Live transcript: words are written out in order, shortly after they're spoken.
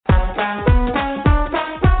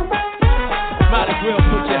Might as well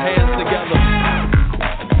put your hands together.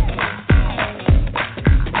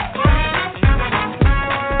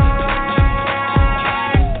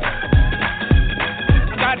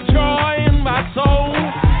 Got joy in my soul.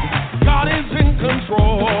 God is in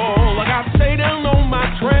control. I got Satan on my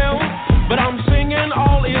trail, but I'm singing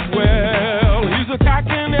all is well. He's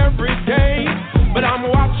attacking every day, but I'm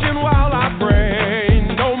watching while I pray.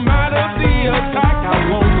 No matter the attack, I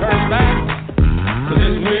won't turn back. 'Cause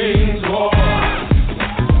this means war.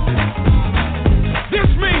 This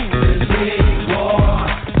means war.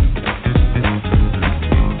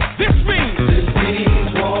 This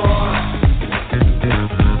means war.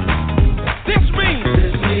 This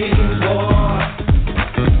means war.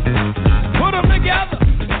 Put them together.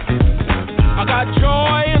 I got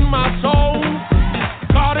joy in my soul.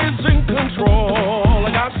 God is in control. I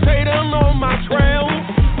got Satan on my trail,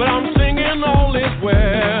 but I'm singing all is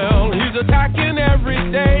well. He's attacking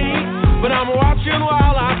every day, but I'm watching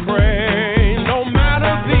while I pray. No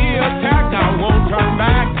matter the attack, I won't turn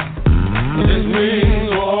back. This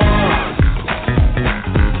means war.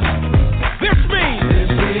 This means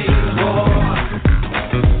war.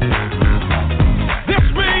 This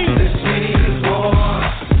means war.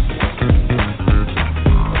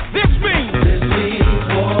 This means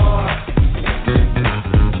war.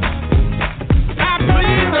 I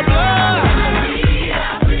bleed the blood.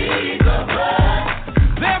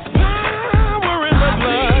 There's power in the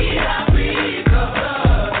blood.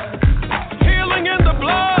 Healing in the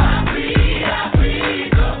blood.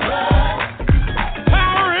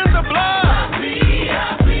 Power in the blood.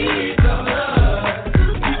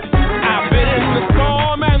 I've been in the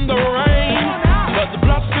storm and the rain, but the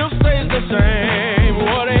blood still stays the same.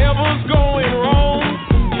 Whatever's going wrong,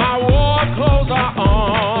 my war clothes are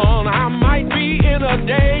on. I might be in a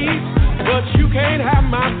daze, but you can't have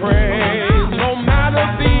my praise. No matter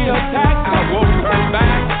the attack, I won't turn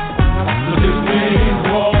back. 'Cause this means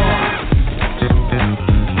war.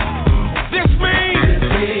 This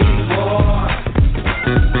means war.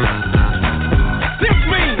 This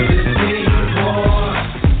means war.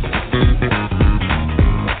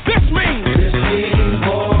 This means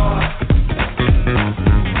war.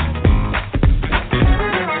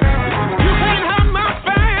 You can't have my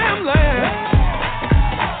family.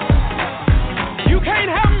 You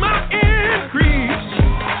can't have my increase.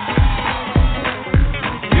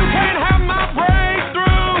 You can't have my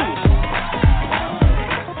breakthrough.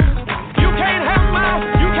 You can't have my,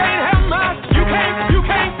 you can't have my, you can't,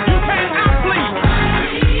 I plead.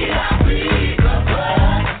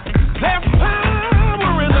 There's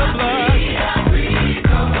power in the blood.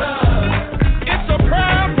 It's a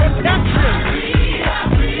prayer of protection.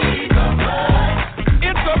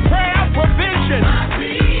 It's a prayer of provision.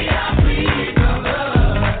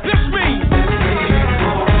 This means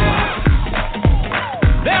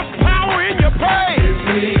there's power in your praise.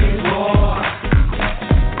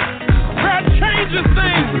 Prayer changes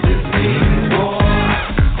things.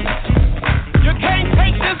 You can't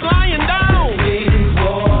take this lying down.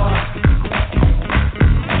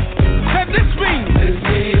 Said this means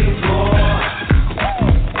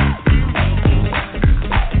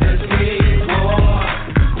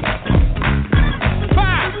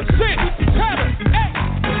 5, 6, 7, 8.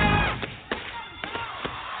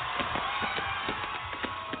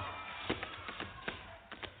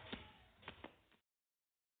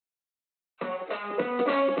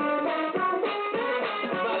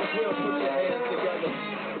 Might as well put your hands together.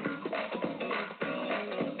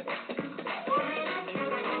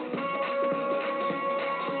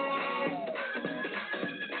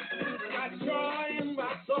 Got joy in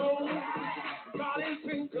my soul. God is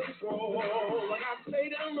in control. I got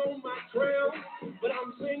Satan on my trail, but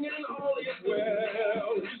I'm singing all is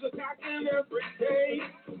well. He's attacking every day,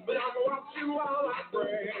 but I'm watching while I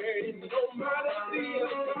pray. No matter the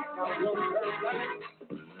attack, I won't turn back.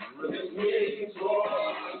 This means war.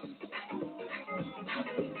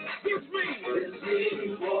 This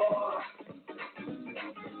means war.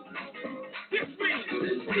 This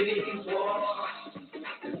means war.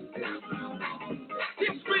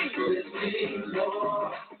 This means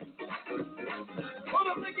war. Put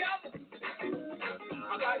them together.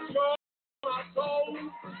 I got joy in my soul.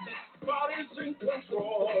 God is in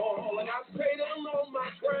control. I got Satan on my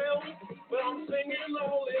trail, but I'm singing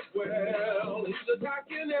all is well. He's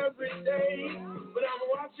attacking every day, but I'm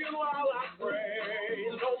watching while I pray.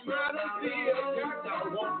 No matter the attack, I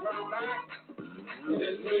won't turn back.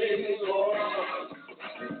 This means war.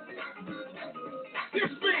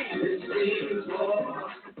 This means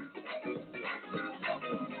war.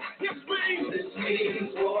 This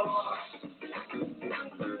means war.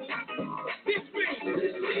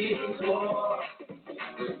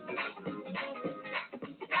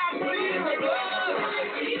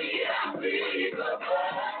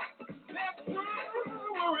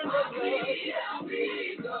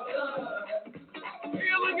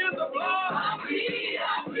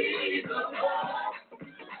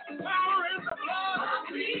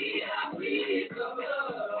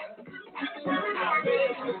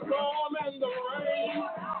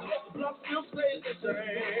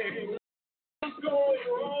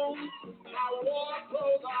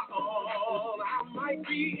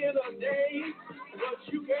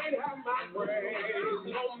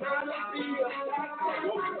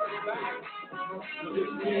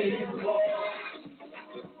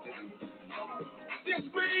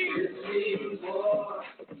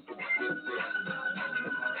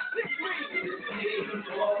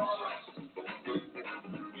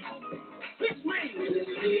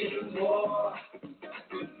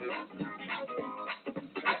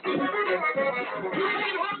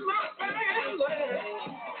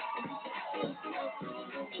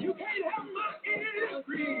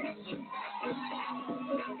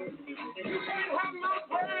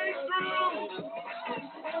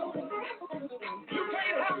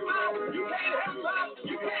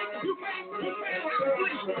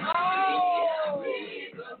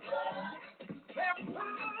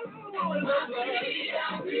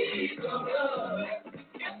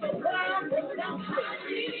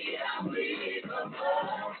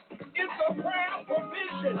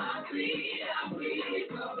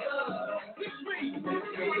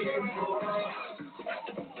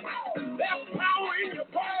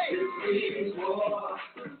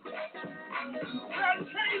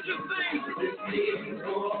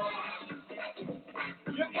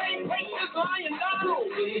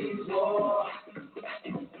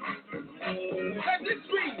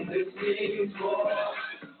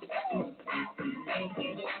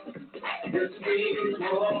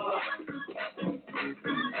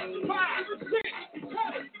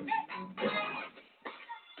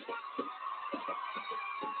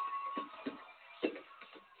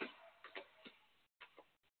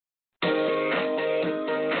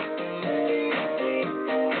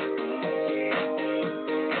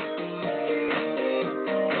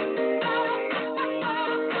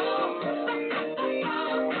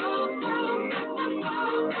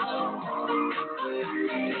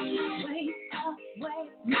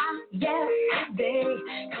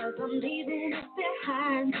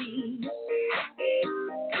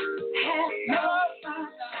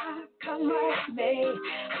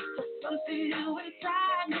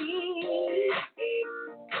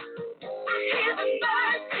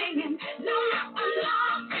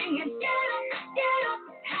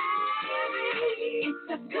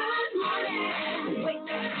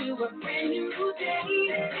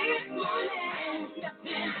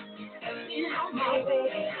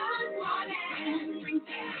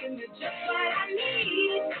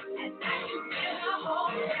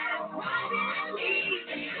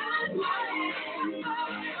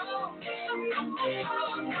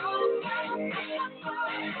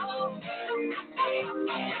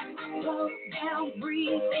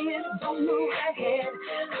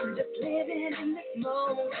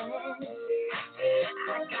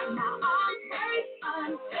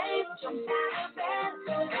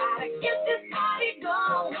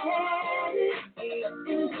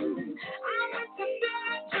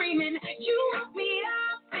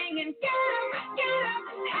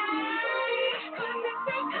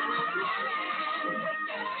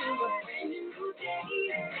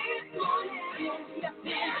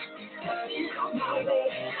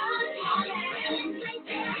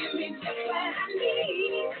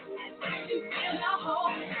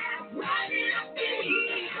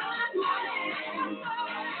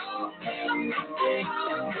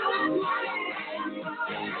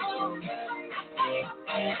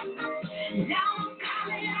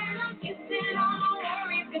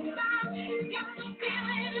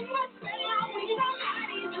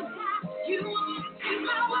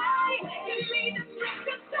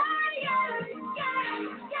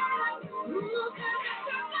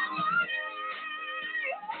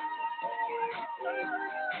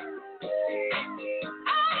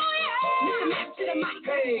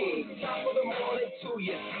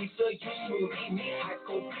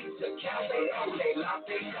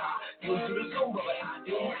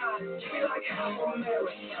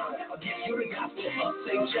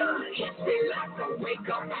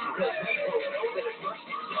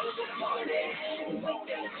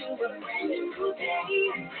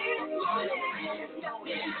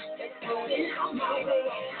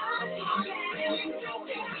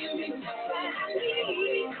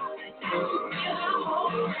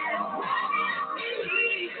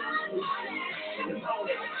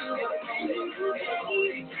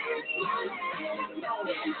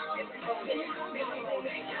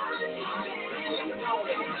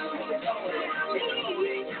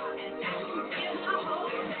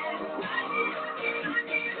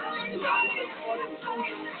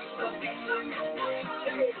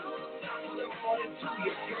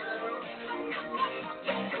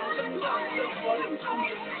 Man,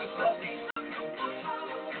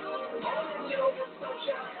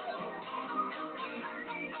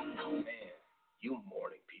 you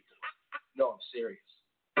morning people. No, I'm serious.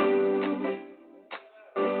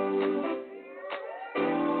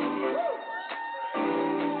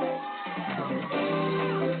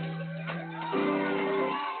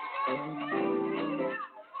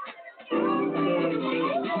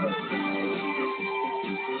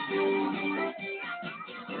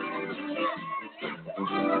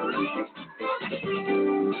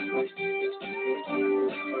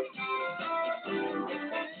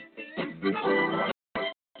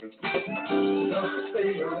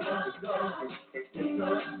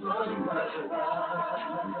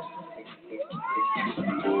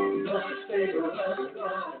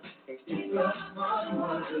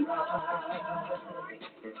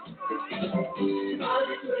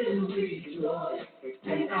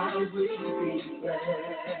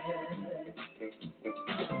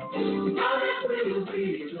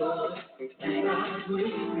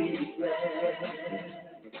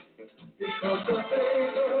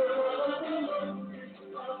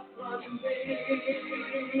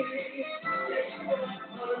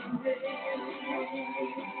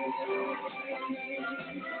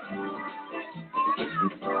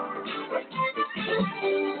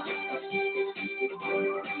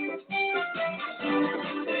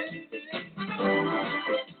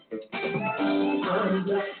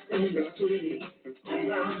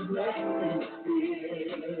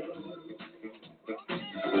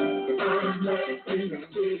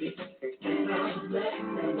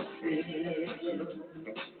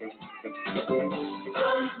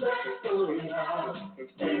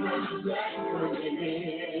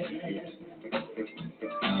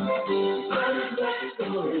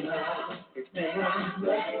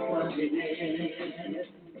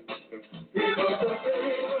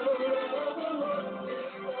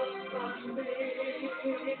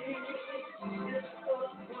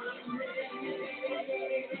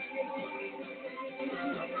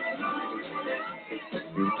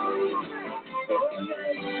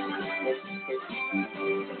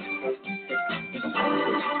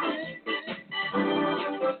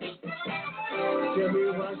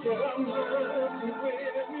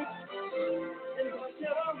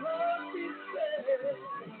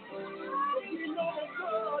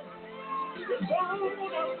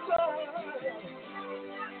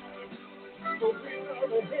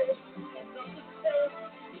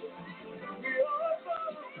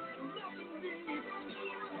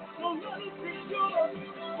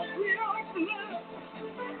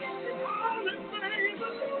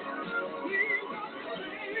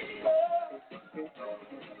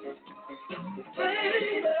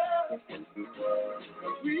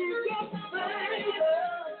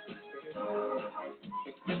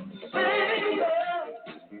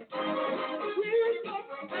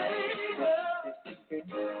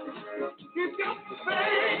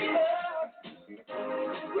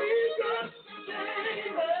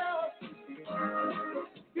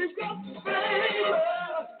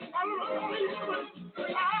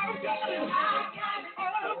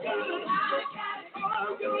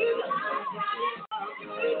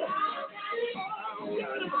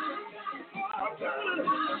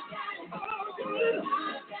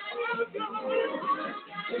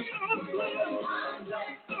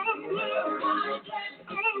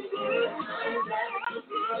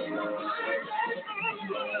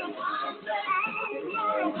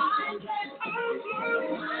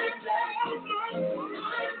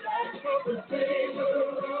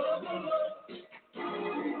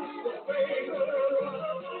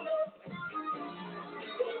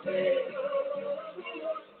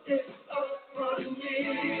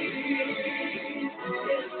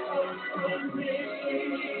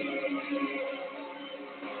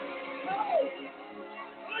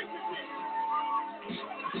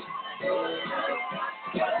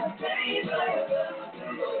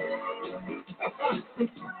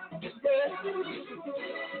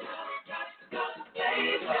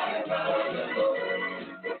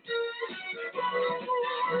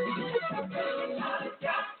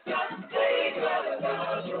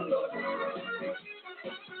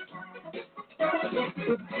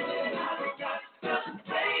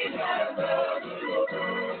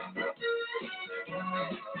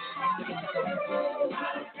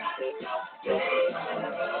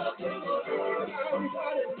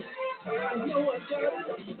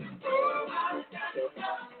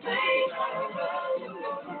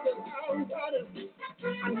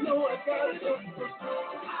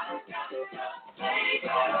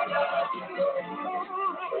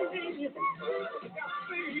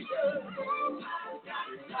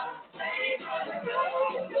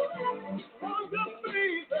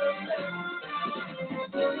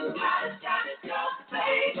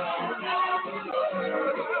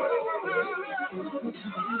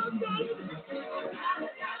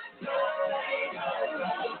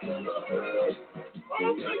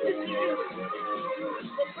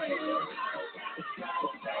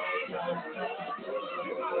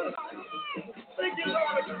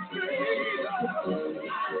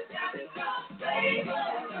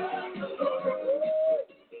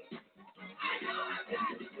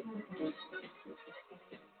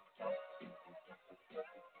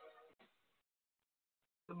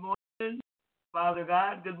 Father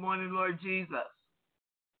God. Good morning, Lord Jesus.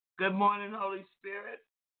 Good morning, Holy Spirit.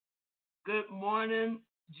 Good morning,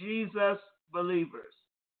 Jesus believers.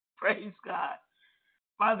 Praise God.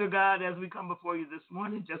 Father God, as we come before you this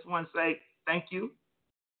morning, just want to say thank you.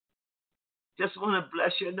 Just want to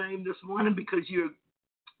bless your name this morning because you're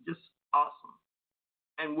just awesome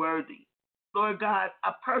and worthy. Lord God,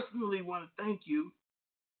 I personally want to thank you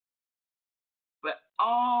for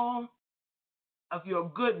all of your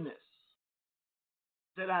goodness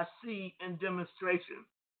that I see in demonstration.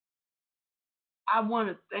 I want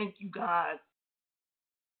to thank you, God.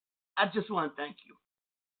 I just want to thank you.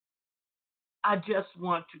 I just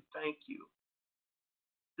want to thank you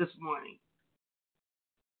this morning.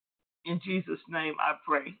 In Jesus' name I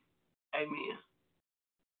pray. Amen.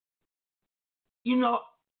 You know,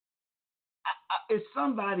 if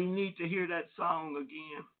somebody needs to hear that song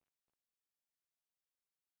again,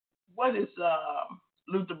 what is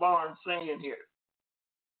Luther Barnes saying here?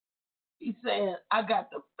 He's saying, I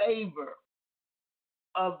got the favor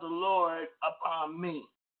of the Lord upon me.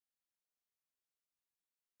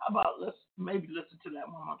 How about let's maybe listen to that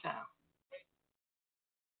one more time.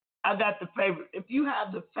 I got the favor. If you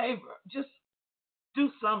have the favor, just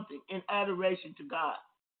do something in adoration to God.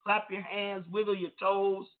 Clap your hands, wiggle your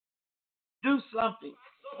toes, do something.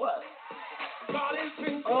 What?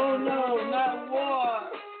 Oh no, not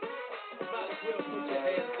war. Might as well put your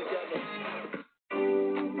hands together.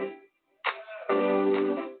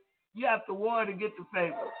 You have to war to get the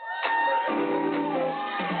favor.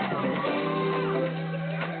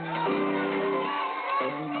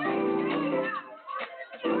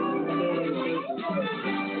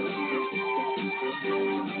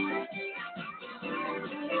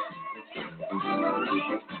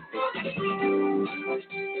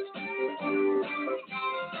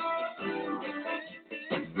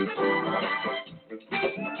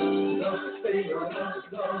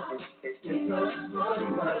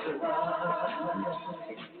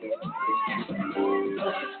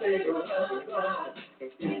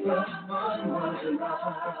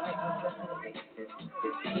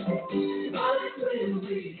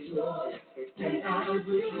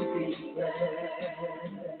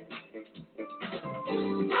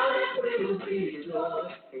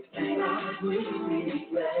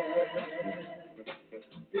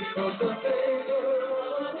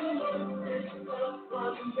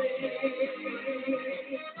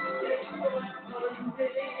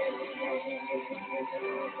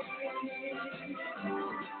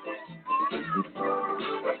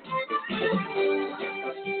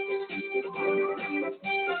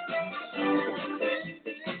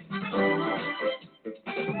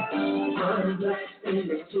 I'm blessed in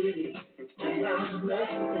the city, and I'm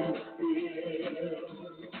blessed in the field.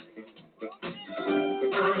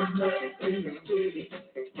 I'm blessed in the city,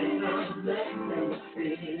 and I'm blessed in the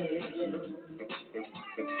field.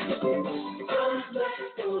 I'm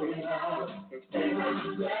blessed going out, and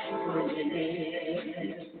I'm blessed going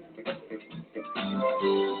in.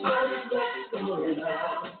 I'm blessed going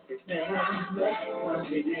out, and I'm blessed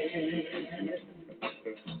coming in.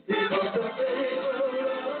 Because the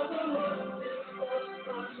favor of the Lord is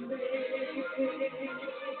upon me.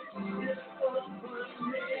 It's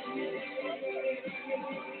upon me.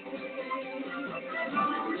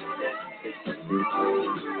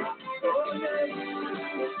 Oh, yeah.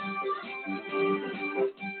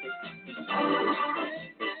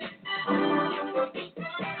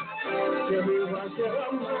 Tell me why shall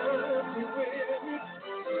I mercy with me?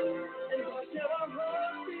 And why shall I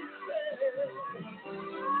mercy sad?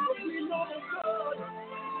 But we know that God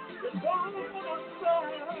is on our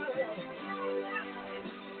side.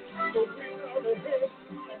 So we are the head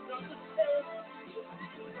and not the tail.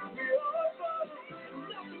 We are above and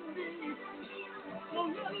not beneath. So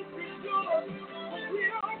let us rejoice when we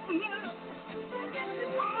are blessed.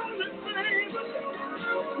 And all the favor,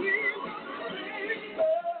 we want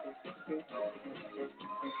favor.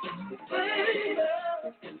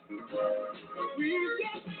 Favor. We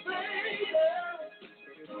got favor.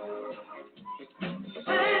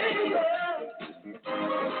 Favor.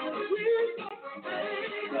 We got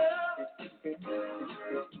favor.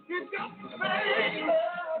 We got favor.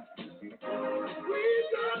 We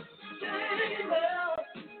got favor.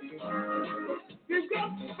 We got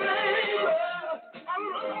favor. I'm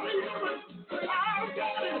running you, but I've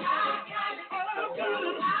got it. I've got it. I've got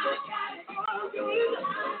it. I've got it.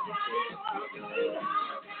 I've got it.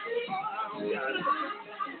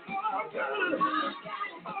 I've got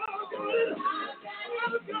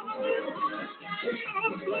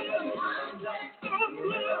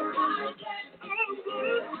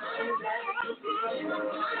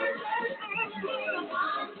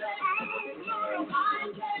it.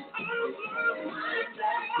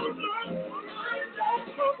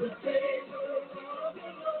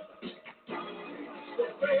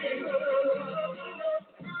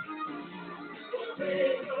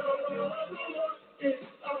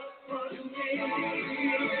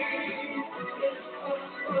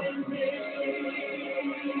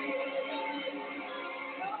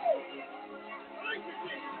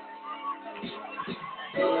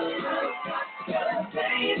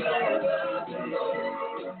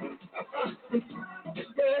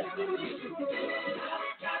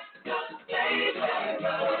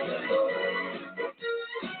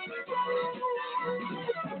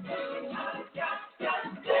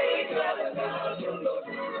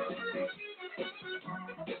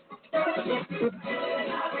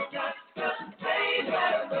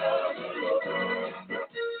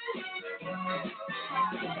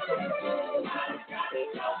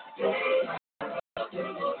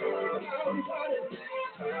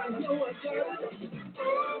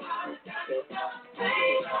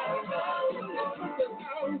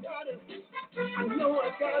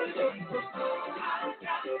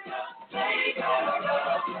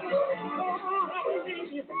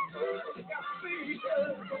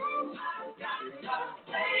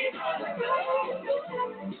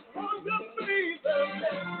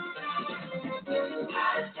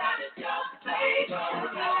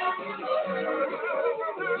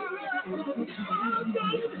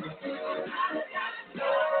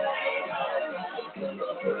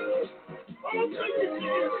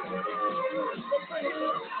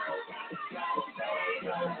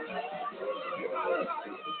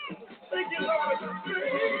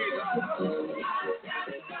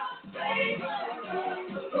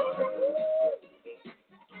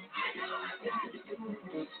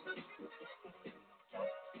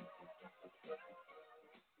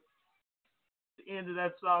 The end of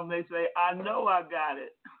that song, they say, I know I got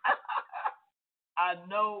it. I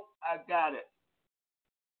know I got it.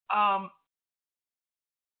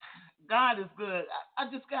 God is good. I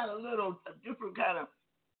just got a different kind of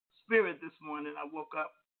spirit this morning. I woke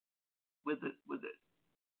up with it.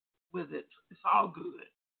 It's all good.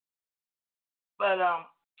 But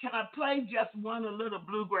can I play just a little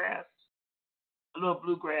bluegrass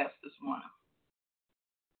this morning?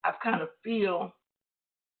 I kind of feel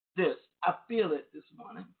this. I feel it this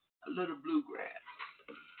morning. A little bluegrass.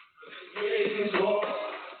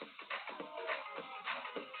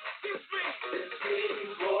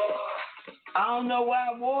 I don't know why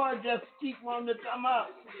war just keep wanting to come up.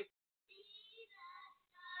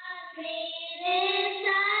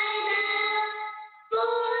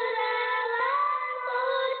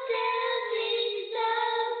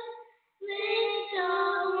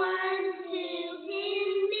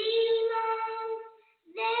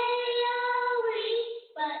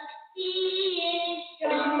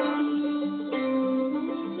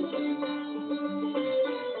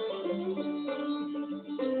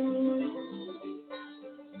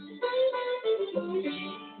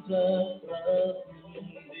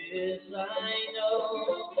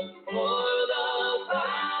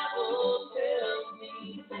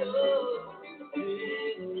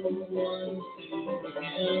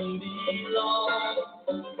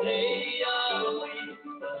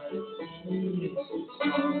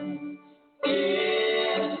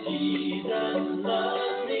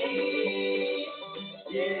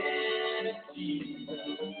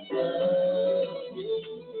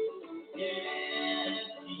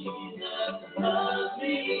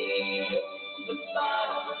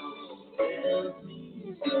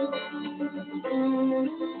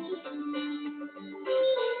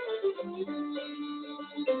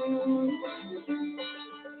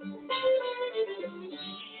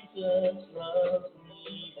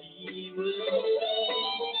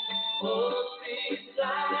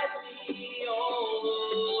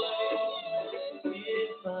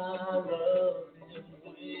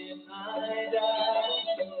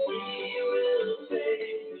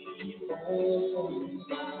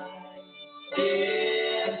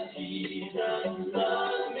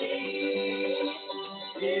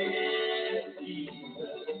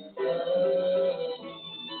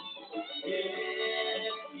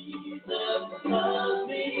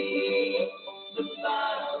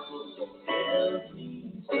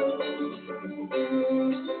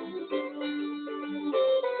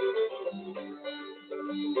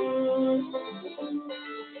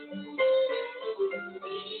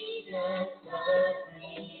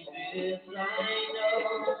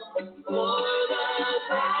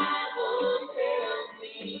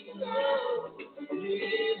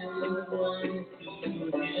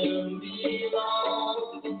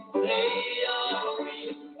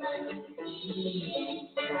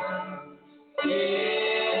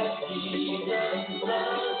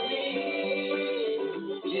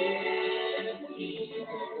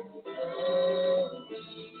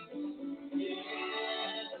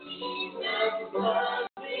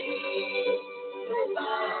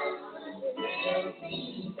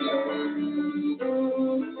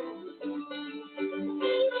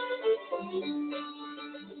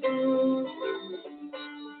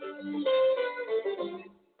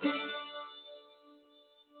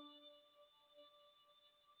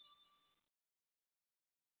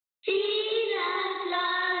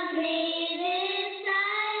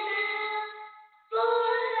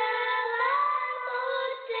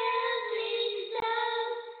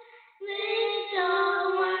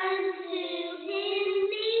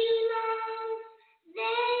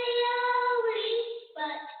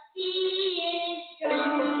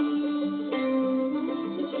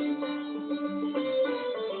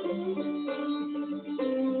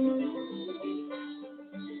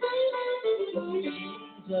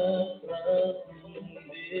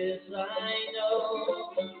 This I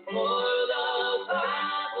know, for the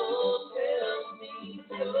Bible tells me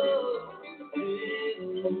so.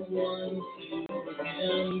 Little ones to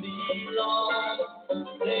Him belong.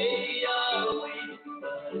 They are weak,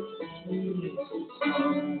 but He is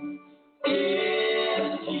strong.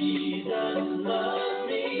 Yes, Jesus loves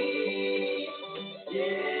me.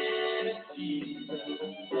 Yes, Jesus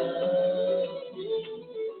loves me.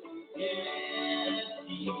 Yes,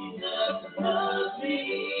 Jesus loves me.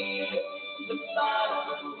 The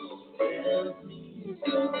Bible tells me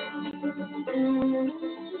so.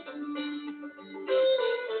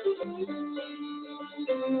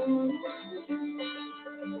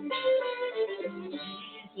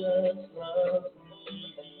 Jesus loves me.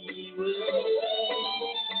 He will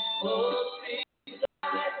stay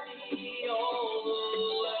beside me all the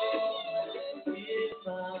way. If I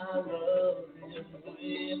love Him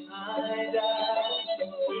when I die,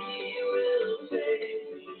 He will take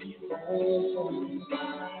me home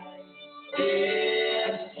tonight.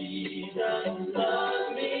 Yes, Jesus loves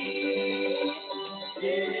me.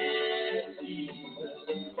 Yes, Jesus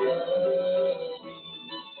loves me.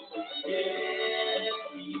 Yes,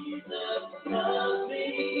 Jesus loves me.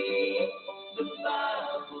 The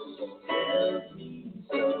Bible tells me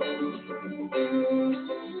so.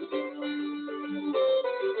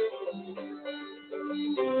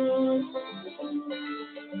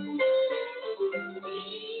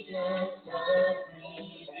 Jesus loves me,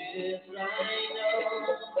 this I know,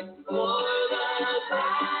 for the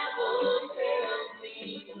Bible tells me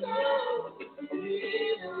so.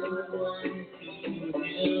 Little ones to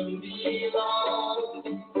Him belong.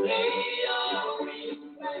 They are weak,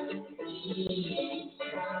 but He is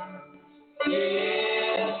strong.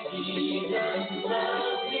 Yes, Jesus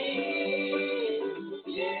loves me.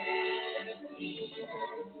 Yes, Jesus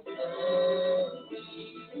loves me.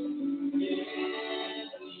 Yes,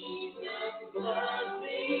 Jesus loves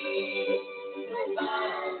me. The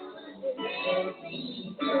Bible tells me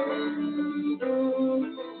so.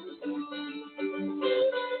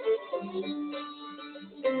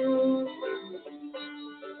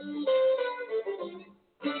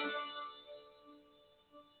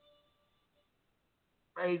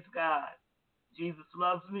 Praise God. Jesus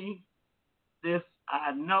loves me. This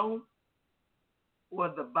I know, for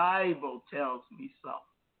the Bible tells me so.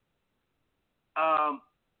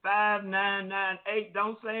 5998,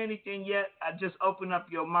 don't say anything yet. I just opened up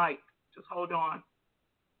your mic. Just hold on.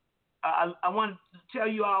 I wanted to tell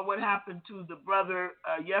you all what happened to the brother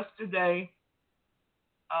yesterday.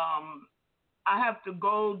 I have to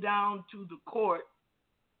go down to the court,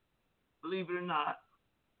 believe it or not,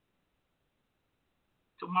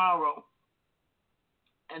 tomorrow.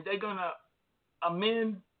 And they're going to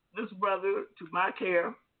amend this brother to my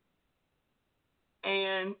care.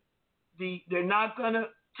 And they're not going to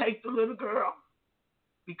take the little girl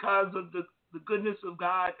because of the goodness of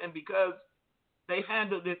God and because they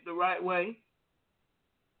handled it the right way.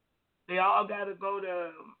 They all got to go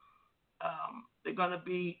to, they're going to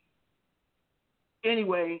be,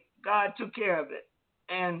 anyway, God took care of it.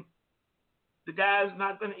 And the guy's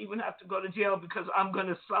not going to even have to go to jail because I'm going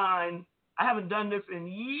to sign. I haven't done this in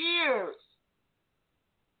years.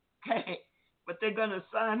 Okay. But they're going to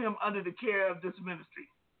sign him under the care of this ministry.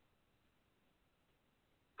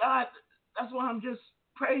 God, that's why I'm just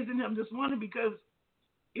praising Him this morning, because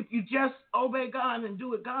if you just obey God and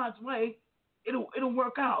do it God's way, it'll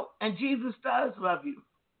work out. And Jesus does love you.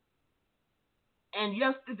 And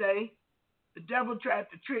yesterday, the devil tried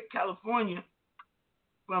to trick California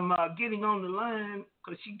from getting on the line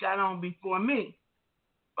because she got on before me.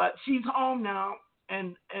 But she's home now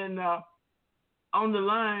and on the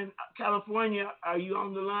line. California, are you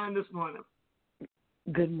on the line this morning?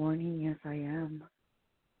 Good morning. Yes, I am.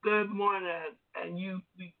 Good morning. And you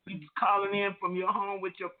calling in from your home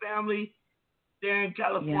with your family there in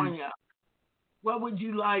California. Yes. What would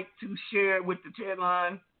you like to share with the Ted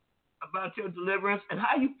line about your deliverance and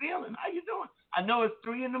how you feeling? How you doing? I know it's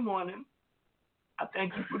 3 a.m. I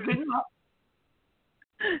thank you for getting up.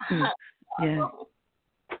 Yeah.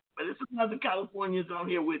 But it's another Californians on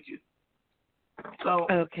here with you. So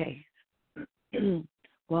okay.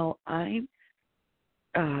 Well, I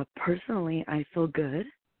personally, I feel good.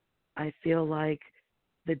 I feel like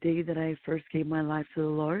the day that I first gave my life to the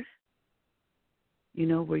Lord, you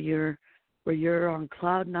know, where you're on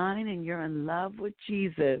cloud 9 and you're in love with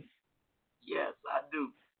Jesus. Yes, I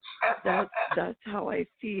do. That's how I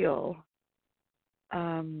feel.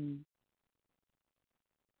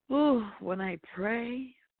 When I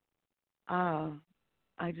pray,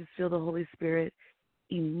 I just feel the Holy Spirit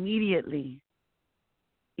immediately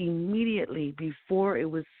before it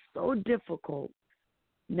was so difficult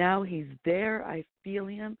Now he's there. I feel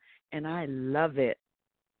him, and I love it.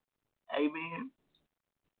 Amen.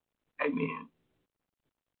 Amen.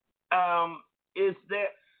 Is there?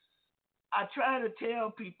 I try to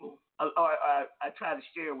tell people, or I try to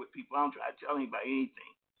share with people. I don't try to tell anybody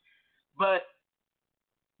anything. But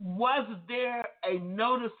was there a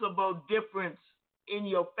noticeable difference in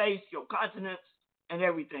your face, your countenance, and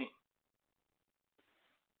everything?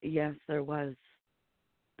 Yes, there was.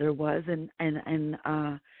 There was, and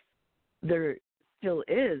there still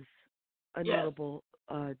is a Yes. notable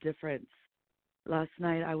difference. Last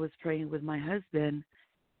night I was praying with my husband,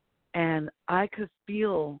 and I could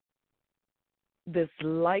feel this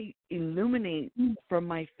light illuminate from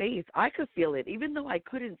my face. I could feel it. Even though I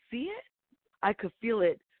couldn't see it, I could feel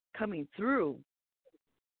it coming through.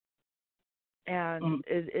 And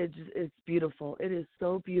it's beautiful. It is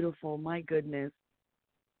so beautiful. My goodness.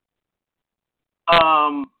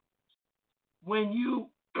 When you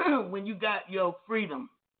when you got your freedom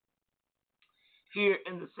here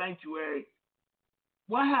in the sanctuary,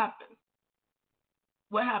 what happened?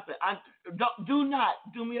 What happened? Do not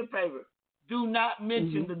do me a favor. Do not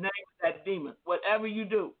mention the name of that demon. Whatever you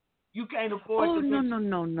do, you can't afford to mention.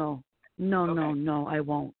 No, I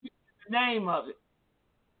won't. The name of it.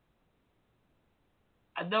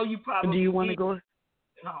 I know you probably. Do you want to go?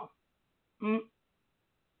 No.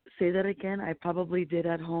 Say that again. I probably did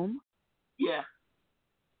at home. Yeah.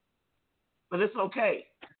 But it's okay.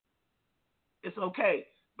 It's okay.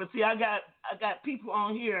 But see, I got people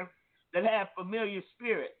on here that have familiar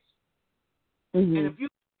spirits, and if you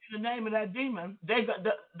the name of that demon, they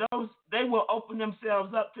will open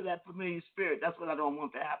themselves up to that familiar spirit. That's what I don't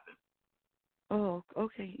want to happen. Oh,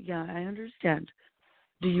 okay. Yeah, I understand.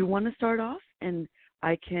 Do you want to start off and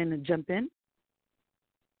I can jump in?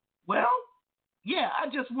 Well, yeah, I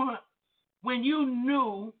just want, when you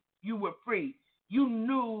knew you were free, you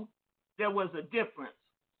knew there was a difference.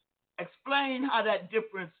 Explain how that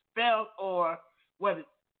difference felt or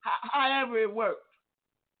however it worked.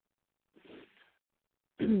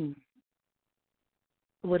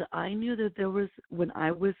 What I knew that there was, when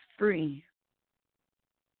I was free,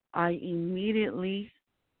 I immediately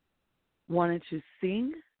wanted to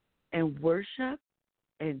sing and worship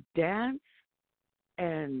and dance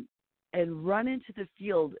and run into the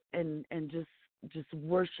field and just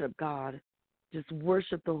worship God, just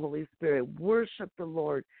worship the Holy Spirit, worship the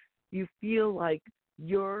Lord. You feel like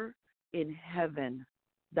you're in heaven.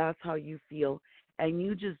 That's how you feel. And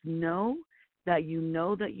you just know that you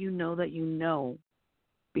know that you know that you know,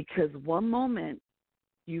 because one moment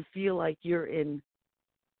you feel like you're in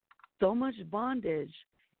so much bondage,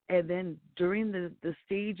 and then during the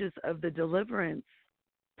stages of the deliverance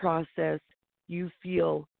process, you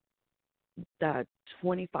feel that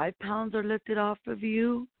 25 pounds are lifted off of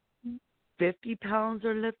you, 50 pounds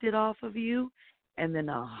are lifted off of you, and then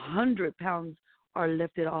 100 pounds are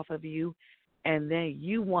lifted off of you, and then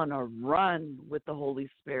you want to run with the Holy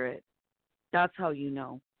Spirit. That's how you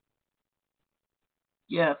know.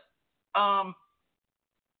 Yes. I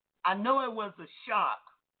know it was a shock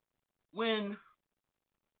when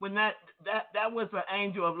that was an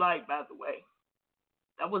angel of light, by the way.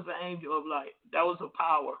 That was an angel of light. That was a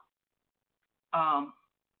power.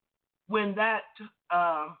 When that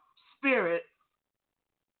spirit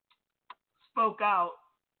spoke out,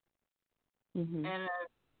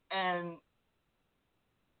 and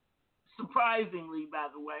surprisingly, by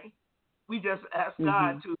the way, we just asked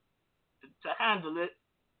God to handle it.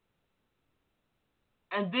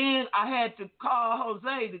 And then I had to call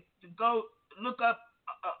Jose to go look up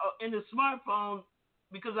in the smartphone,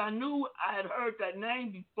 because I knew I had heard that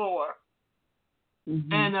name before.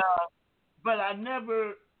 And but I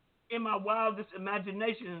never, in my wildest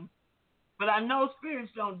imagination, but I know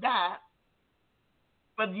spirits don't die,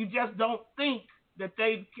 but you just don't think that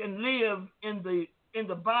they can live in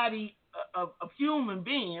the body of human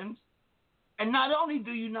beings. And not only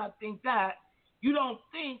do you not think that, you don't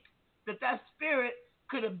think that spirit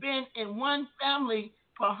could have been in one family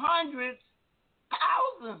for hundreds,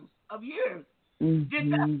 thousands of years.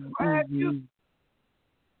 Did that surprise you?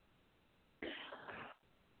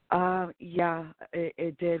 Yeah,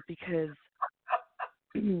 it did, because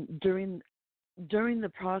during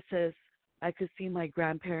the process, I could see my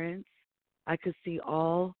grandparents. I could see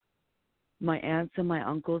all my aunts and my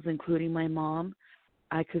uncles, including my mom.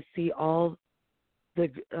 I could see all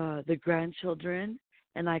the grandchildren,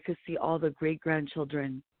 and I could see all the great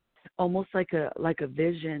grandchildren, almost like a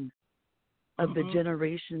vision of the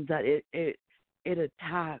generations that it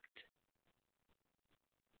attacked.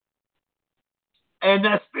 And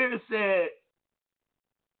that spirit said,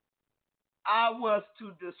 I was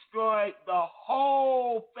to destroy the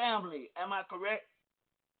whole family. Am I correct?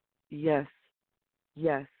 Yes.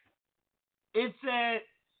 Yes. It said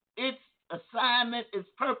its assignment, its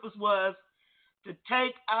purpose was to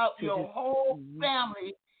take out To your just, whole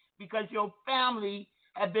family because your family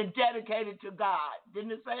had been dedicated to God.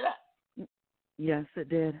 Didn't it say that? yes, it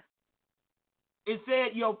did. It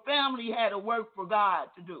said your family had a work for God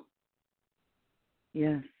to do.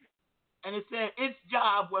 Yes. And it said its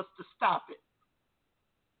job was to stop it.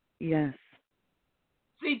 Yes.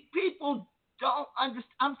 See, people don't understand.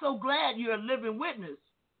 I'm so glad you're a living witness.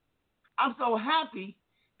 I'm so happy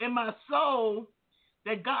in my soul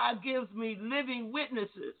that God gives me living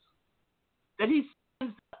witnesses, that he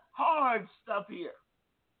sends hard stuff here.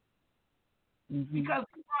 Mm-hmm. Because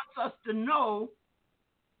he wants us to know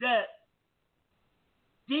that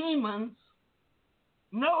demons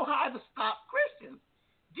know how to stop Christians.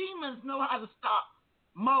 Demons know how to stop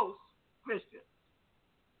most Christians.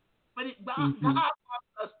 But God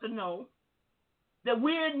wants us to know that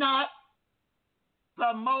we're not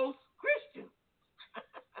the most Christians.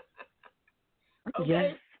 Okay?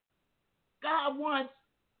 Yes. God wants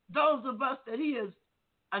those of us that he has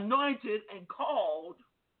anointed and called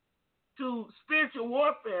to spiritual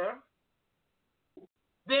warfare.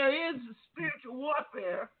 There is a spiritual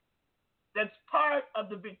warfare that's part of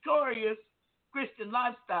the victorious Christian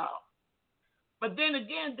lifestyle. But then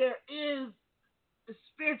again, there is the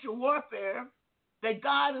spiritual warfare that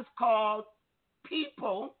God has called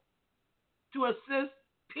people to assist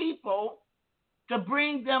people to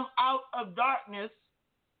bring them out of darkness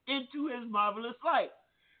into his marvelous light.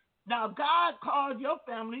 Now, God called your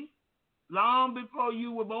family long before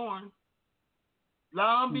you were born,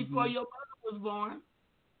 long before your mother was born,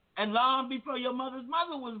 and long before your mother's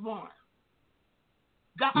mother was born.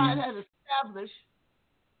 God had established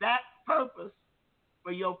that purpose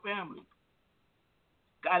for your family.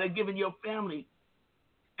 God had given your family,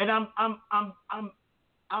 and I'm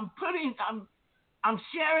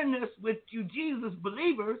sharing this with you, Jesus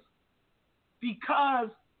believers, because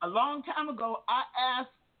a long time ago I asked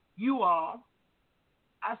you all.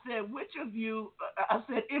 I said, which of you? I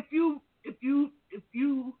said, if you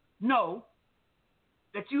know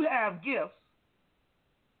that you have gifts,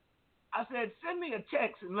 I said, send me a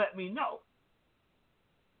text and let me know.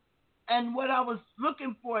 And what I was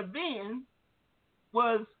looking for then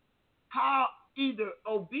was how either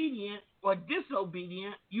obedient or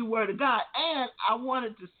disobedient you were to God. And I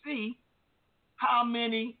wanted to see how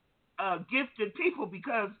many gifted people,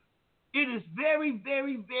 because it is very,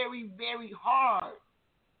 very, very, very hard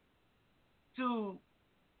to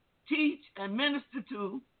teach and minister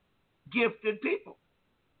to gifted people.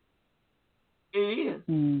 It is.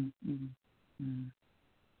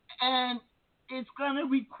 And it's going to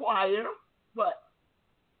require what?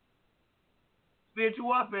 Spiritual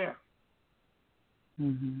warfare.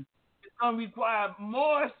 It's going to require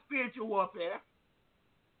more spiritual warfare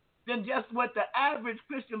than just what the average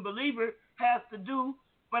Christian believer has to do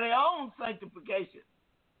for their own sanctification.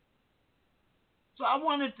 So I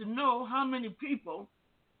wanted to know how many people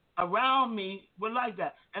around me were like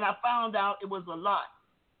that. And I found out it was a lot.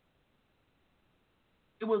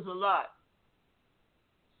 It was a lot.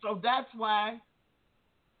 So that's why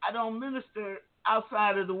I don't minister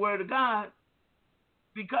outside of the Word of God,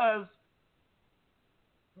 because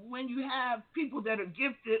when you have people that are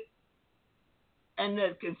gifted and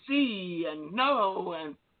that can see and know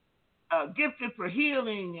and gifted for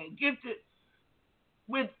healing and gifted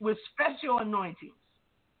with special anointings,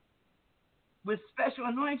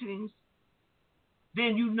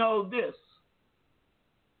 then you know this.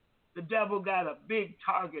 The devil got a big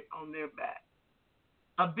target on their back.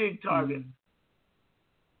 A big target.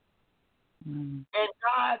 And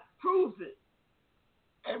God proves it.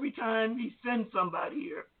 Every time he sends somebody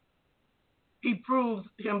here, he proves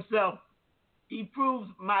himself. He proves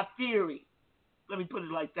my theory. Let me put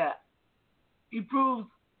it like that. He proves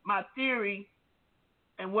my theory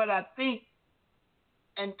and what I think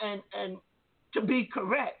and to be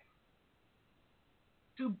correct.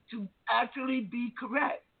 To actually be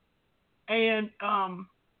correct. And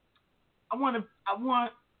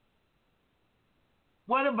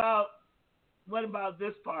what about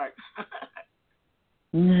this part?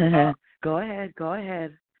 Go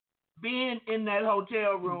ahead. Being in that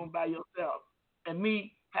hotel room by yourself and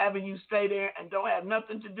me having you stay there and don't have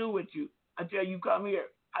nothing to do with you until you come here.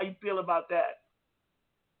 How you feel about that?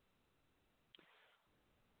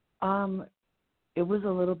 It was a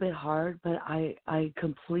little bit hard, but I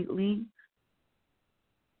completely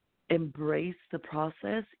embraced the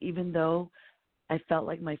process, even though I felt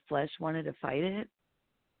like my flesh wanted to fight it,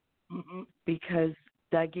 because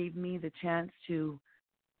that gave me the chance to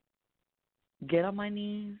get on my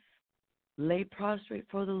knees, lay prostrate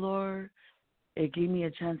for the Lord. It gave me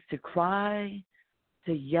a chance to cry,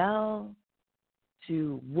 to yell,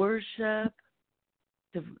 to worship,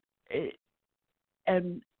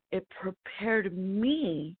 and it prepared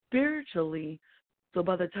me spiritually. So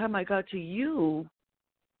by the time I got to you,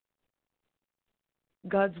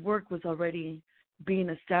 God's work was already being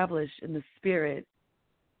established in the spirit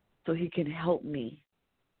so he can help me.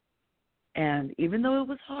 And even though it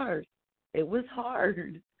was hard,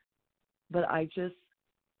 but I just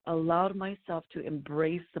allowed myself to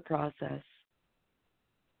embrace the process.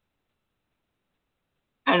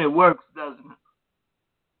 And it works, doesn't it?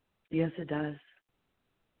 Yes, it does.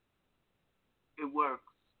 It works.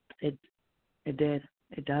 It did.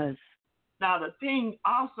 It does. Now, the thing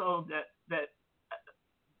also that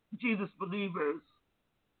Jesus believers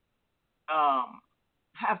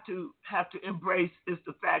have to embrace is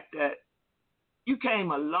the fact that you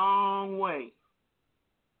came a long way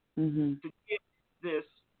Mm-hmm. to get this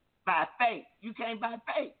by faith. You came by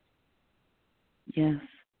faith. Yes.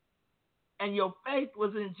 And your faith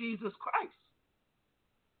was in Jesus Christ.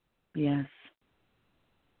 Yes.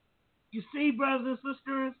 You see, brothers and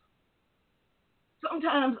sisters,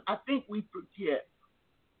 sometimes I think we forget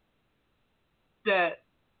that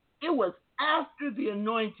it was after the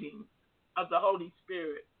anointing of the Holy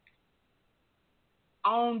Spirit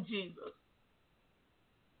on Jesus.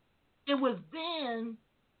 It was then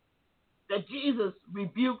that Jesus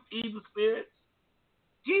rebuked evil spirits.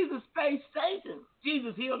 Jesus faced Satan.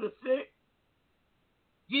 Jesus healed the sick.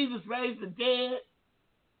 Jesus raised the dead.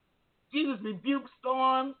 Jesus rebuked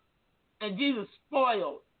storms. And Jesus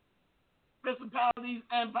spoiled principalities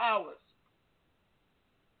and powers.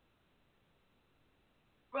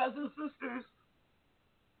 Brothers and sisters,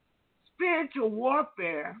 spiritual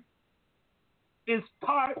warfare is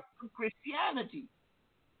part of Christianity.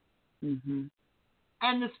 Mm-hmm.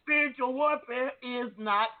 And the spiritual warfare is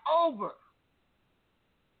not over.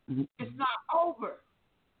 Mm-hmm. It's not over.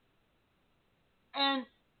 And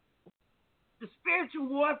the spiritual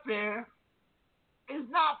warfare is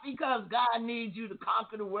not because God needs you to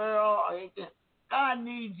conquer the world or anything. God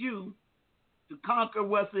needs you to conquer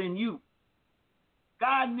what's in you.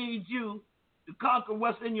 God needs you to conquer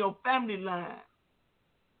what's in your family line.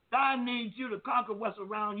 God needs you to conquer what's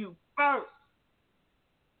around you first.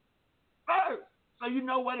 First, so you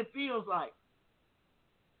know what it feels like.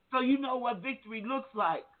 So you know what victory looks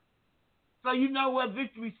like. So you know what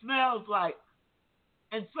victory smells like.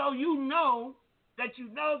 And so you know that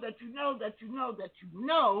you know that you know that you know that you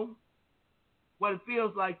know what it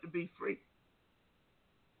feels like to be free.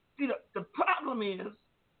 See, the problem is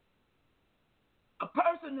a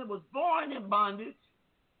person that was born in bondage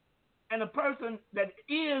and a person that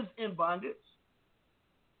is in bondage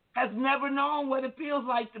has never known what it feels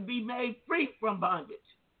like to be made free from bondage.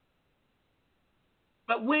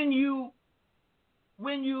 But when you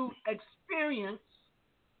experience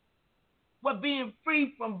what being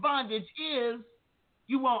free from bondage is,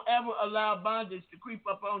 you won't ever allow bondage to creep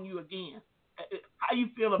up on you again. How you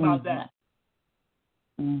feel about that?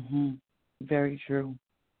 Mm-hmm. Very true.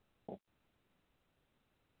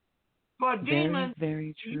 For a demon,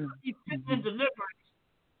 very true. You be sitting in deliverance,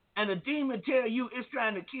 and a demon tell you it's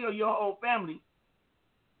trying to kill your whole family,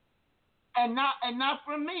 and not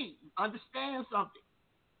from me. Understand something.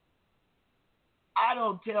 I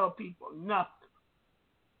don't tell people nothing.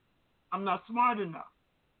 I'm not smart enough.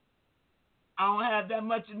 I don't have that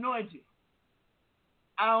much anointing.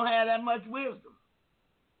 I don't have that much wisdom.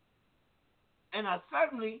 And I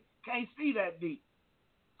certainly can't see that deep.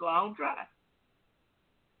 So I don't try.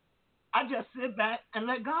 I just sit back and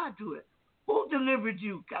let God do it. Who delivered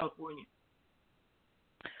you, California?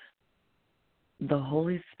 The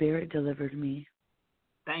Holy Spirit delivered me.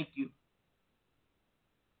 Thank you.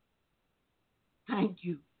 Thank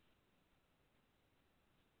you.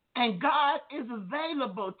 And God is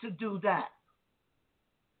available to do that.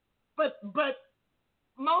 But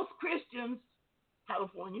most Christians,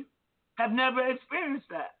 California, have never experienced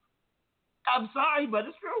that. I'm sorry, but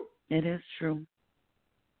it's true. It is true.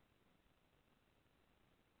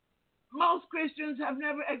 Most Christians have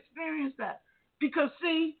never experienced that. Because,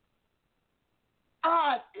 see,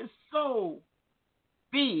 God is so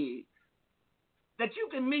big that you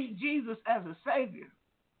can meet Jesus as a Savior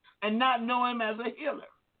and not know him as a healer.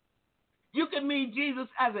 You can meet Jesus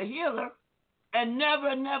as a healer and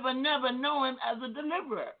never know him as a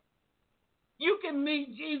deliverer. You can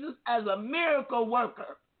meet Jesus as a miracle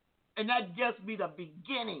worker, and that just be the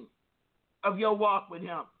beginning of your walk with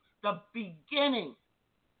him. The beginning.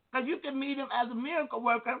 Because you can meet him as a miracle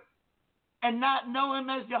worker and not know him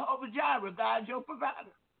as Jehovah Jireh, God your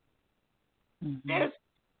provider. Mm-hmm. There's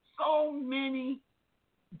so many,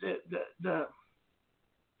 the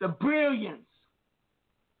brilliance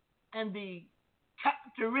and the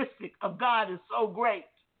characteristic of God is so great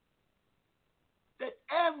that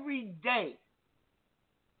every day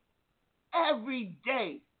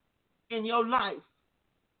in your life,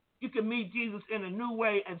 you can meet Jesus in a new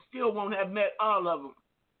way and still won't have met all of them.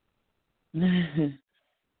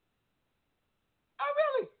 Oh,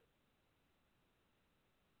 really?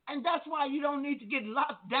 And that's why you don't need to get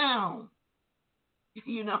locked down.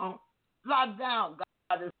 You know, locked down.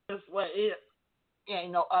 God is this way. It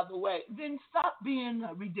ain't no other way. Then stop being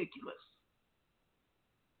ridiculous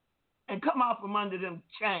and come out from under them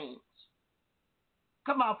chains.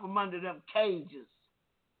 Come out from under them cages.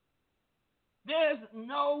 There's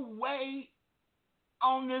no way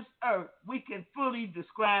on this earth we can fully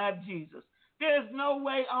describe Jesus. There's no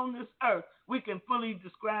way on this earth we can fully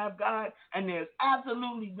describe God, and there's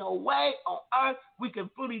absolutely no way on earth we can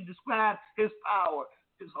fully describe his power,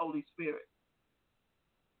 his Holy Spirit.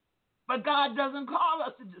 But God doesn't call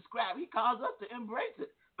us to describe. He calls us to embrace it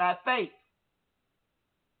by faith.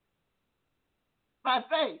 By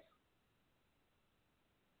faith.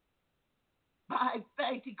 By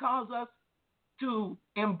faith, he calls us to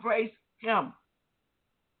embrace him,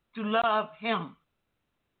 to love him.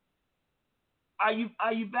 Are you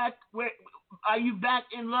back? Are you back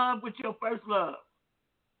in love with your first love?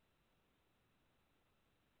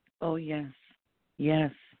 Oh, yes.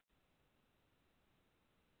 Yes.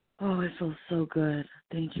 Oh, it feels so good.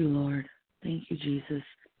 Thank you, Lord. Thank you, Jesus.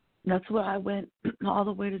 That's what I went all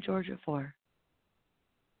the way to Georgia for.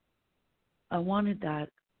 I wanted that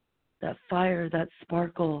fire, that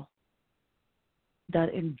sparkle,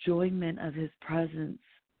 that enjoyment of his presence.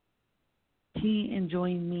 He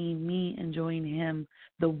enjoying me enjoying him,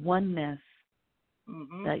 the oneness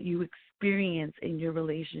that you experience in your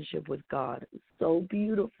relationship with God. It's so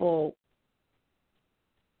beautiful.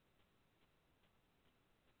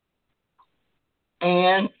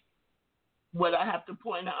 And what I have to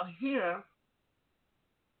point out here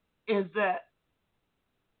is that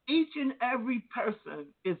each and every person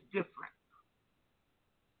is different.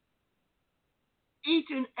 Each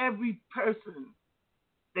and every person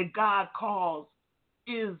that God calls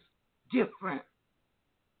is different.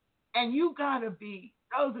 And you got to be,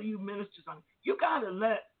 those of you ministers, you got to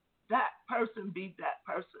let that person be that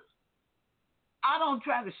person. I don't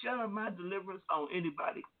try to shut up my deliverance on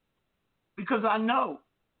anybody because I know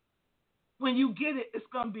when you get it, it's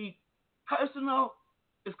going to be personal,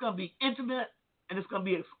 it's going to be intimate, and it's going to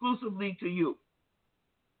be exclusively to you.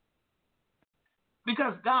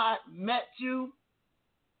 Because God met you,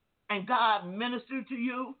 and God ministered to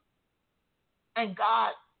you, and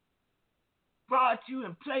God brought you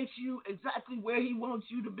and placed you exactly where he wants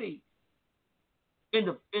you to be, in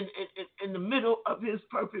the middle of his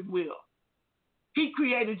perfect will. He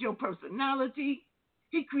created your personality.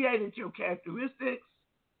 He created your characteristics.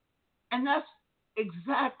 And that's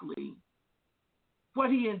exactly what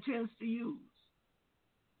he intends to use.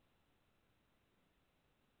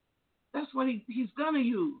 That's what he's going to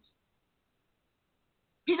use.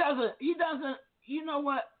 He doesn't, you know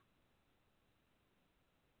what?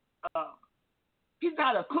 He's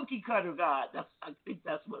not a cookie cutter God. I think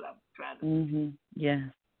that's what I'm trying to say.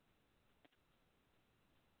 Yeah.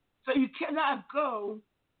 So you cannot go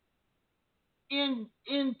in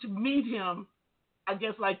to meet him, I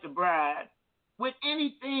guess like the bride, with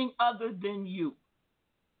anything other than you.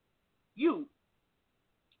 You're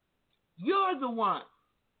the one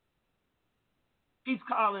he's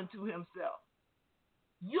calling to himself.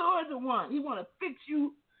 You're the one. He want to fix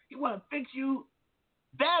you. He want to fix you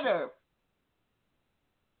better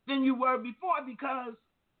than you were before, because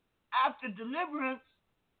after deliverance,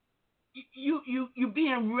 you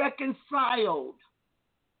being reconciled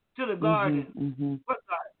to the garden. What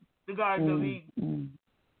garden? The Garden of Eden.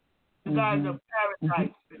 The Garden of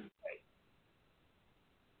Paradise.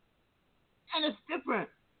 And it's different.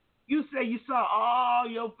 You say you saw all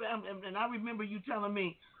your family, and I remember you telling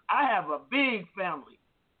me, I have a big family.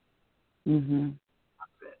 I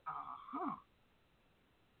said,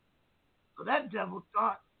 So that devil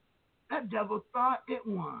thought it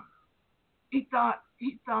won. He thought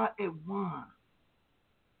it won.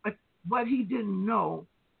 But what he didn't know,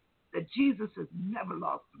 that Jesus has never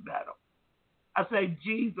lost the battle. I say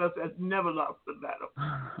Jesus has never lost the battle.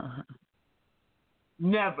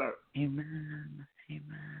 Never. Amen.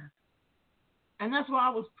 And that's why I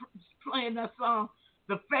was playing that song,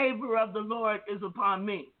 The Favor of the Lord is Upon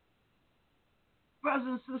Me. Brothers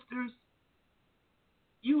and sisters,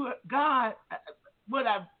 God, what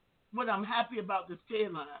I've what I'm happy about this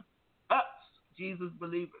headline. Us, Jesus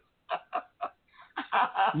believers.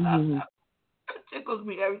 Mm-hmm. It tickles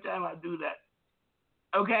me every time I do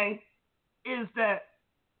that. Okay? Is that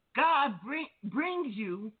God brings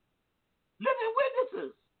you living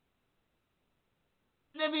witnesses.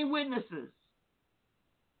 Living witnesses.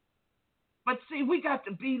 But see, we got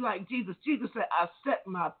to be like Jesus. Jesus said, I set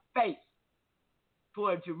my face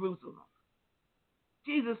toward Jerusalem.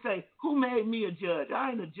 Jesus said, who made me a judge?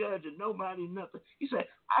 I ain't a judge of nobody, nothing. He said,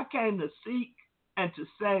 I came to seek and to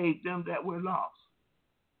save them that were lost.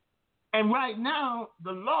 And right now,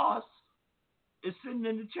 the lost is sitting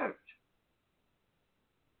in the church.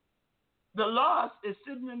 The lost is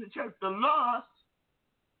sitting in the church. The lost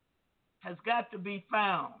has got to be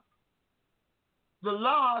found. The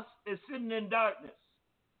lost is sitting in darkness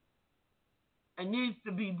and needs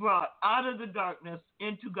to be brought out of the darkness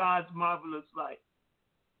into God's marvelous light.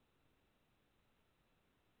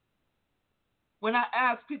 When I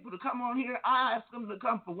ask people to come on here, I ask them to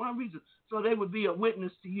come for one reason, so they would be a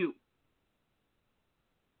witness to you.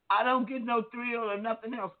 I don't get no thrill or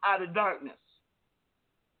nothing else out of darkness.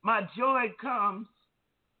 My joy comes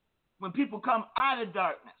when people come out of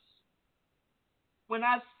darkness. When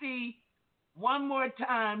I see one more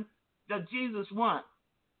time that Jesus won.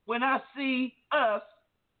 When I see us,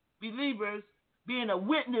 believers, being a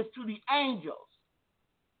witness to the angels.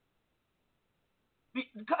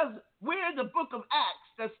 Because we're the book of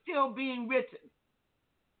Acts that's still being written.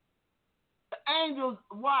 The angels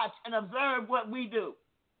watch and observe what we do.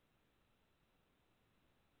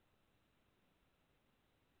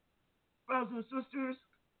 Brothers and sisters,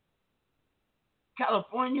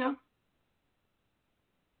 California,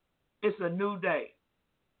 it's a new day.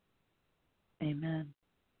 Amen.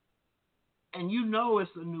 And you know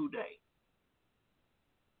it's a new day.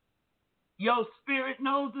 Your spirit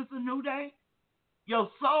knows it's a new day. Your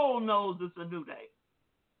soul knows it's a new day.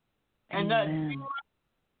 And Amen.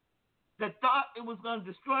 that thought it was going to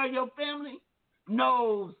destroy your family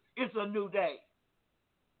knows it's a new day.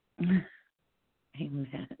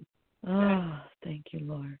 Amen. Oh, thank you,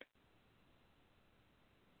 Lord.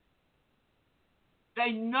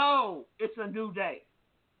 They know it's a new day.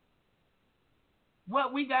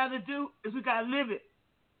 What we got to do is we got to live it.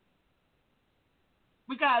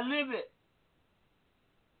 We got to live it.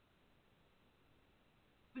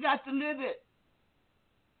 We got to live it.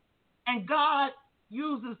 And God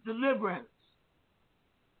uses deliverance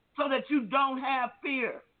so that you don't have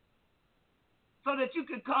fear, so that you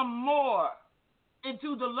can come more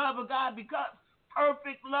into the love of God, because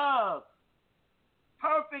perfect love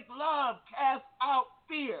casts out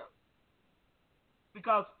fear,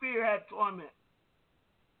 because fear had torment.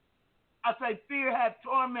 I say fear had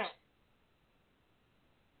torment.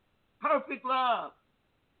 Perfect love.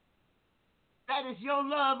 That is your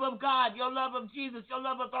love of God, your love of Jesus, your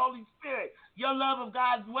love of the Holy Spirit, your love of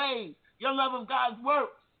God's ways, your love of God's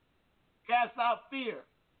works. Cast out fear.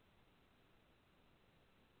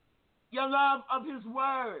 Your love of His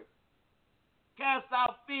word. Cast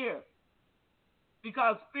out fear.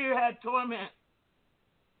 Because fear had torment.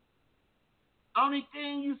 Only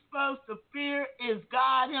thing you're supposed to fear is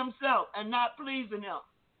God Himself and not pleasing Him.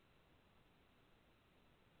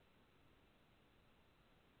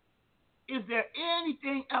 Is there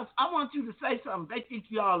anything else? I want you to say something. They think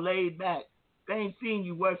you all laid back. They ain't seen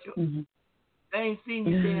you worship. Mm-hmm. They ain't seen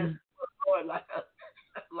you dance for the Lord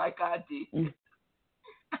like I did.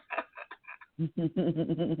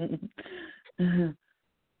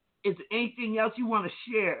 Is there anything else you want to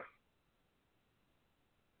share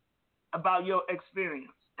about your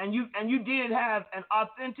experience? And you did have an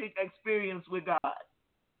authentic experience with God.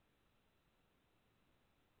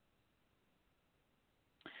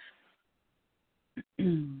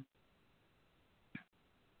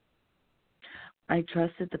 I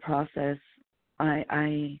trusted the process.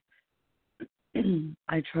 I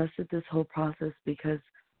trusted this whole process because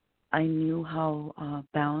I knew how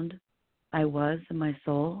bound I was in my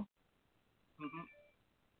soul,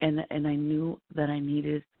 and I knew that I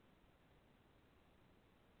needed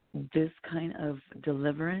this kind of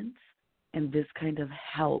deliverance and this kind of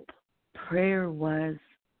help. Prayer was,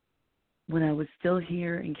 when I was still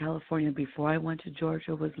here in California, before I went to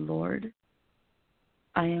Georgia, was, Lord,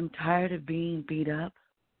 I am tired of being beat up.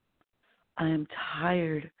 I am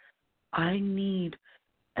tired. I need,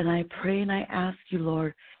 and I pray and I ask you,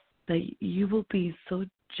 Lord, that you will be so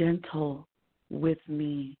gentle with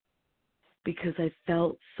me, because I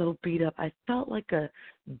felt so beat up. I felt like a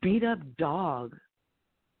beat up dog.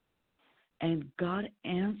 And God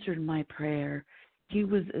answered my prayer. He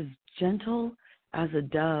was as gentle as a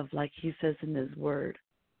dove, like He says in His word.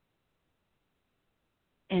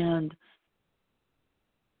 And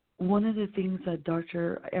one of the things that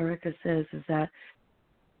Dr. Erica says is that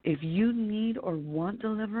if you need or want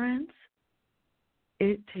deliverance,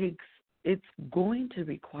 it's going to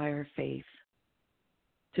require faith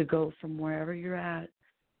to go from wherever you're at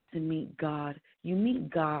to meet God. You meet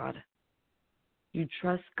God. You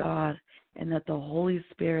trust God, and that the Holy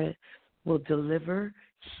Spirit will deliver,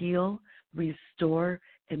 heal, restore,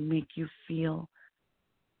 and make you feel,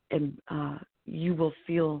 and you will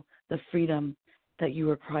feel the freedom that you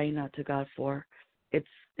were crying out to God for.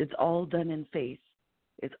 It's all done in faith.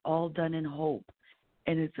 It's all done in hope,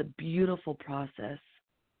 and it's a beautiful process.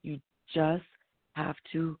 You just have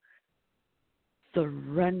to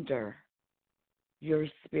surrender your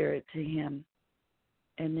spirit to Him,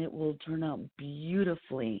 and it will turn out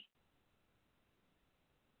beautifully.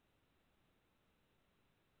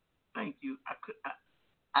 Thank you.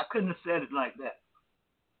 I couldn't have said it like that.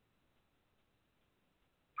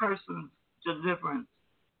 Person's deliverance.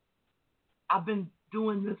 I've been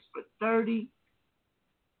doing this for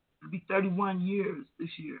 31 years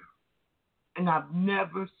this year, and I've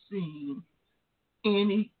never seen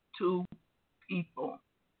any two people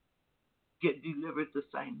get delivered the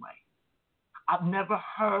same way. I've never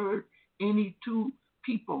heard any two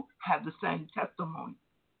people have the same testimony.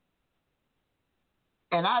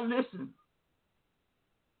 And I listen.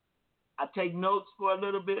 I take notes for a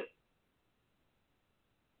little bit.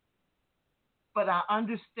 But I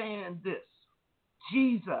understand this.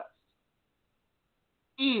 Jesus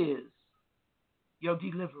is your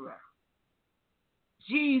deliverer.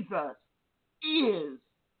 Jesus is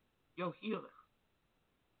your healer.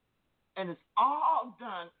 And it's all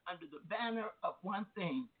done under the banner of one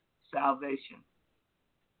thing, salvation.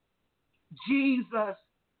 Jesus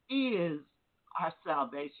is our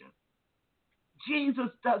salvation. Jesus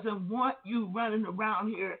doesn't want you running around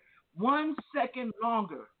here 1 second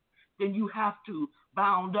longer than you have to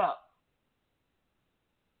bound up.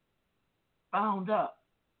 Bound up.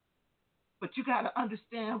 But you got to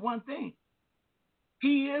understand one thing.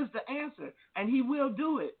 He is the answer, and He will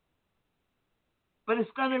do it. But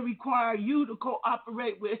it's going to require you to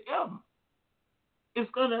cooperate with Him.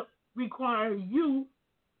 It's going to require you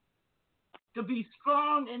to be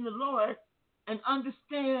strong in the Lord and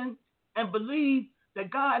understand and believe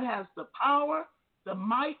that God has the power, the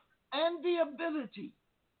might, and the ability,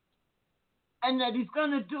 and that He's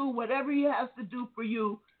going to do whatever He has to do for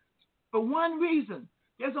you for one reason.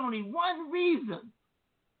 There's only one reason.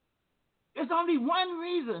 There's only one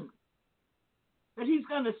reason that He's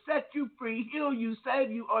going to set you free, heal you,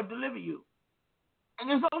 save you, or deliver you. And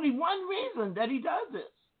there's only one reason that He does this,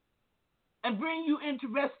 and bring you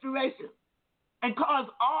into restoration and cause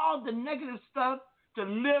all the negative stuff to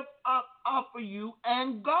lift up off of you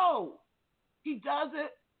and go. He does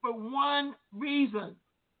it for one reason.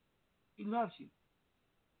 He loves you.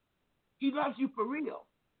 He loves you for real.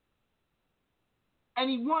 And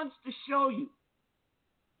He wants to show you.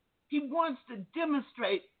 He wants to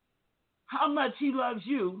demonstrate how much He loves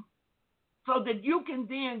you so that you can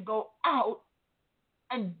then go out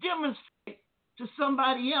and demonstrate to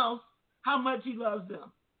somebody else how much He loves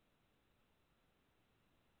them.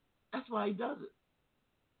 That's why He does it.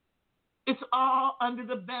 It's all under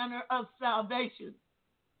the banner of salvation.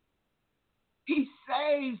 He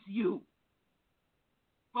saves you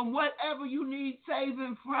from whatever you need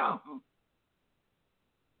saving from.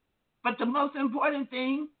 But the most important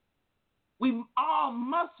thing, we all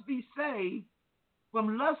must be saved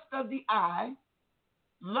from lust of the eye,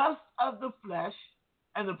 lust of the flesh,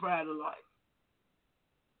 and the pride of life.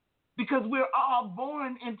 Because we're all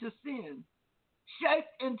born into sin,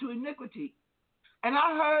 shaped into iniquity. And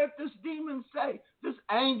I heard this demon say, this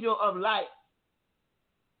angel of light,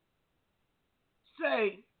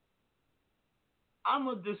 say, I'm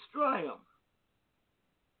going to destroy him.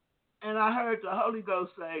 And I heard the Holy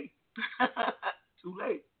Ghost say, too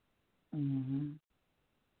late. Mm-hmm.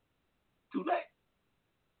 Too late.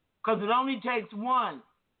 Because it only takes one.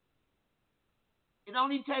 It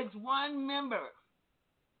only takes one member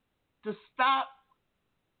to stop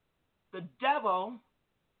the devil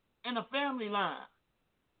in a family line.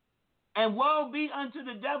 And woe be unto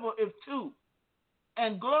the devil if two.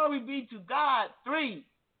 And glory be to God 3,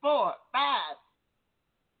 4, 5.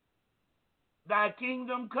 Thy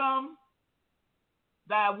kingdom come,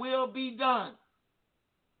 thy will be done.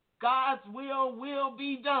 God's will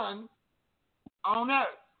be done on earth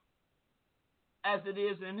as it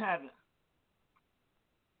is in heaven.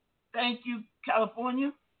 Thank you,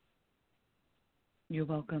 California. You're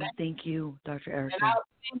welcome. Thank you, Dr. Erica. And I'll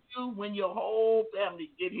see you when your whole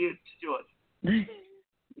family get here to Georgia.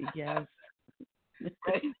 Yes.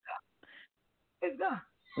 Praise God. Praise God.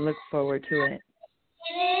 Look forward to it.